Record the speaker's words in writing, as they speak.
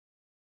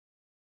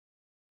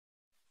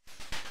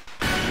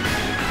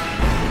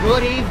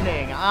Good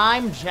evening,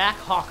 I'm Jack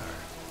Hawker.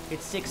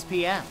 It's 6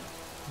 p.m.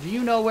 Do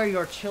you know where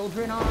your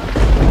children are?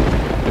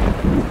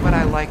 What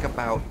I like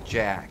about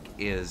Jack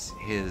is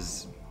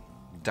his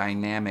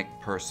dynamic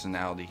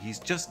personality. He's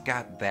just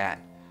got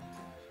that.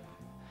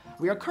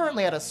 We are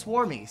currently at a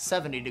swarmy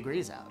 70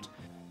 degrees out.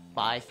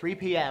 By 3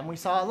 p.m., we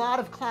saw a lot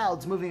of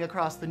clouds moving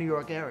across the New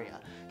York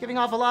area, giving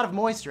off a lot of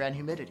moisture and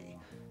humidity.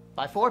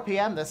 By 4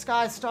 p.m., the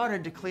skies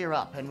started to clear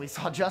up, and we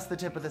saw just the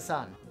tip of the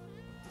sun.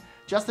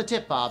 Just the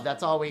tip, Bob,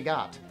 that's all we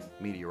got.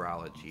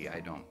 Meteorology, I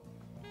don't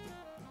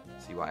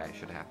see why I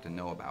should have to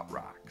know about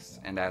rocks.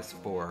 And as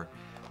for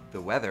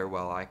the weather,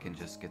 well, I can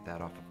just get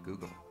that off of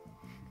Google.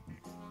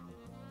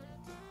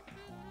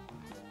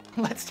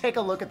 Let's take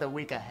a look at the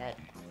week ahead.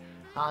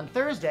 On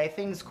Thursday,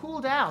 things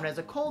cool down as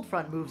a cold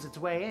front moves its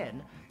way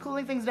in,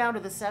 cooling things down to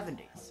the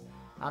 70s.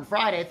 On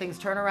Friday, things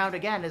turn around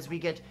again as we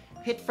get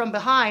hit from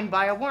behind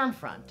by a warm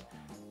front.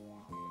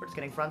 We're just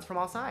getting fronts from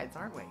all sides,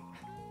 aren't we?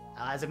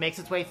 As it makes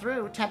its way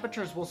through,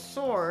 temperatures will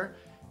soar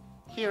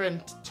here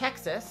in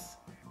Texas,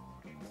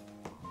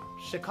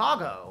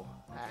 Chicago,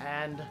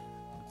 and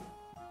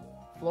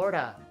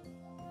Florida.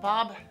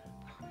 Bob,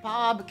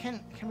 can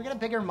we get a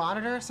bigger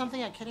monitor or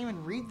something? I can't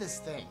even read this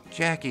thing.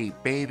 Jackie,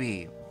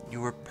 baby,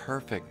 you were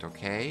perfect,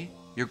 okay?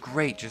 You're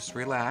great, just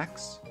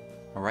relax.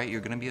 All right, you're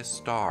gonna be a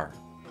star.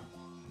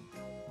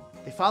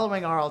 The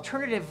following are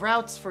alternative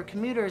routes for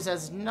commuters,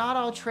 as not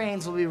all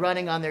trains will be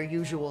running on their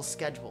usual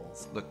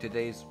schedules. Look,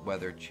 today's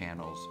weather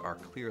channels are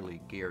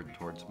clearly geared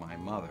towards my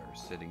mother,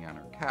 sitting on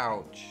her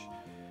couch,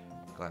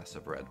 glass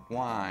of red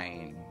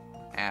wine,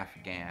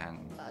 Afghan.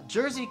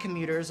 Jersey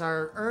commuters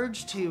are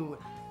urged to...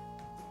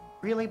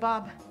 Really,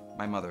 Bob?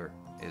 My mother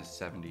is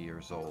 70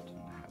 years old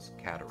and has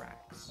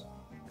cataracts.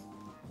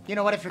 You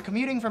know what, if you're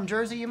commuting from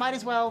Jersey, you might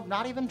as well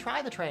not even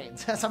try the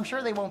trains, as I'm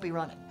sure they won't be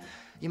running.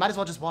 You might as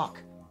well just walk.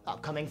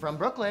 Coming from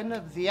Brooklyn,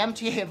 the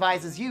MTA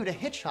advises you to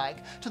hitchhike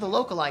to the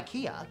local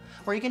IKEA,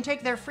 where you can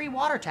take their free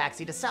water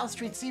taxi to South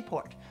Street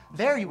Seaport.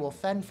 There you will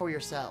fend for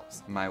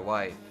yourselves. My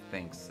wife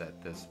thinks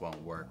that this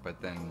won't work,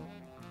 but then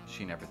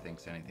she never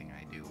thinks anything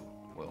I do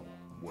will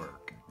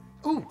work.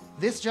 Ooh,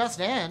 this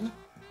just in.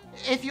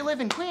 If you live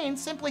in Queens,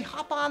 simply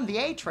hop on the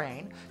A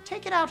train,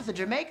 take it out to the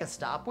Jamaica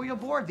stop, where you'll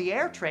board the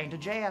air train to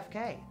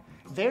JFK.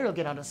 There you'll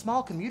get on a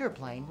small commuter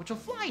plane, which will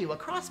fly you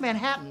across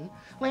Manhattan,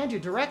 land you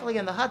directly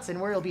in the Hudson,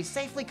 where you'll be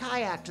safely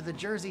kayaked to the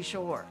Jersey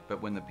Shore.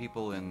 But when the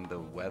people in the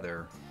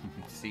weather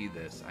see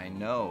this, I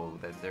know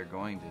that they're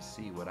going to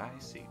see what I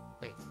see.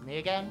 Wait, me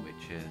again?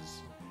 Which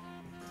is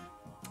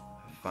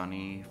a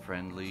funny,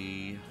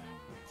 friendly,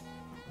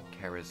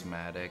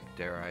 charismatic,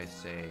 dare I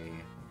say,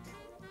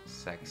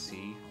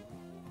 sexy,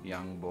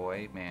 young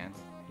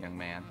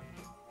man.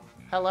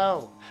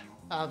 Hello.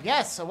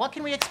 Yes, so what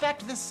can we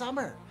expect this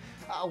summer?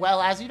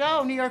 Well, as you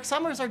know, New York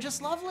summers are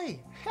just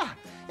lovely.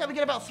 Yeah, we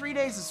get about 3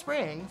 days of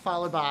spring,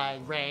 followed by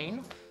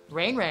rain.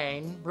 Yeah,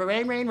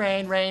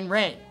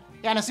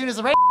 and as soon as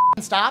the rain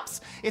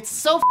stops, it's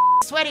so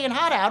sweaty and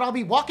hot out, I'll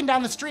be walking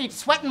down the street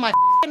sweating my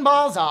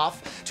balls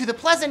off to the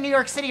pleasant New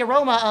York City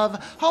aroma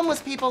of homeless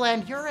people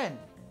and urine.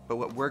 But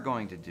what we're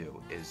going to do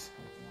is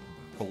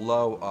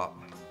blow up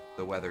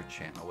the Weather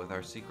Channel with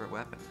our secret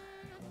weapon.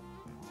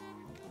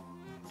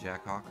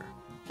 Jack Hawker.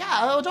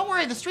 Yeah, don't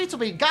worry, the streets will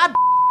be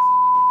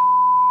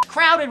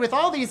crowded with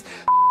all these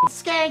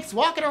skanks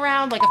walking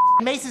around like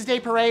a Macy's Day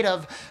Parade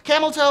of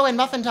camel toe and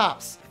muffin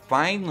tops.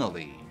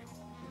 Finally,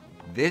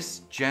 this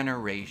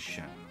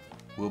generation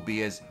will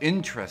be as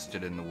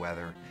interested in the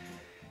weather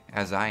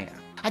as I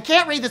am. I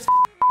can't read this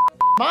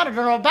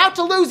monitor, I'm about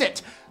to lose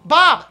it!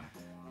 Bob,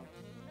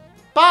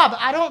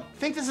 I don't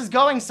think this is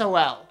going so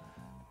well.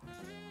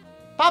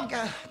 Bob,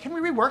 can we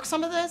rework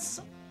some of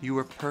this? You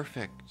were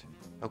perfect,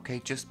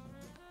 okay? Just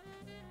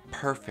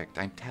perfect.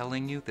 I'm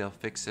telling you, they'll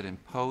fix it in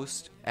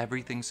post.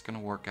 Everything's gonna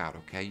work out,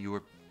 okay? You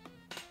were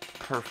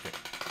perfect.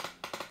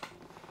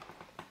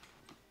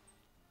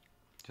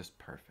 Just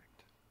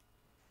perfect.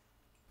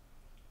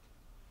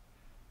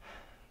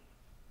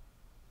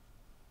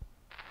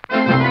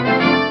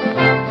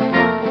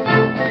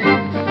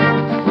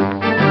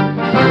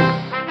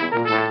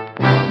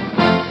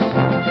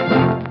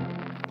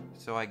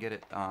 So I get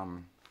it,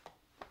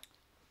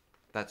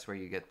 that's where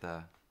you get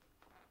the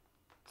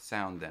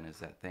sound then, is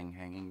that thing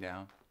hanging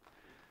down.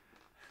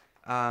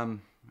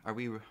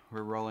 We're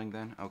rolling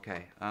then?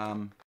 Okay.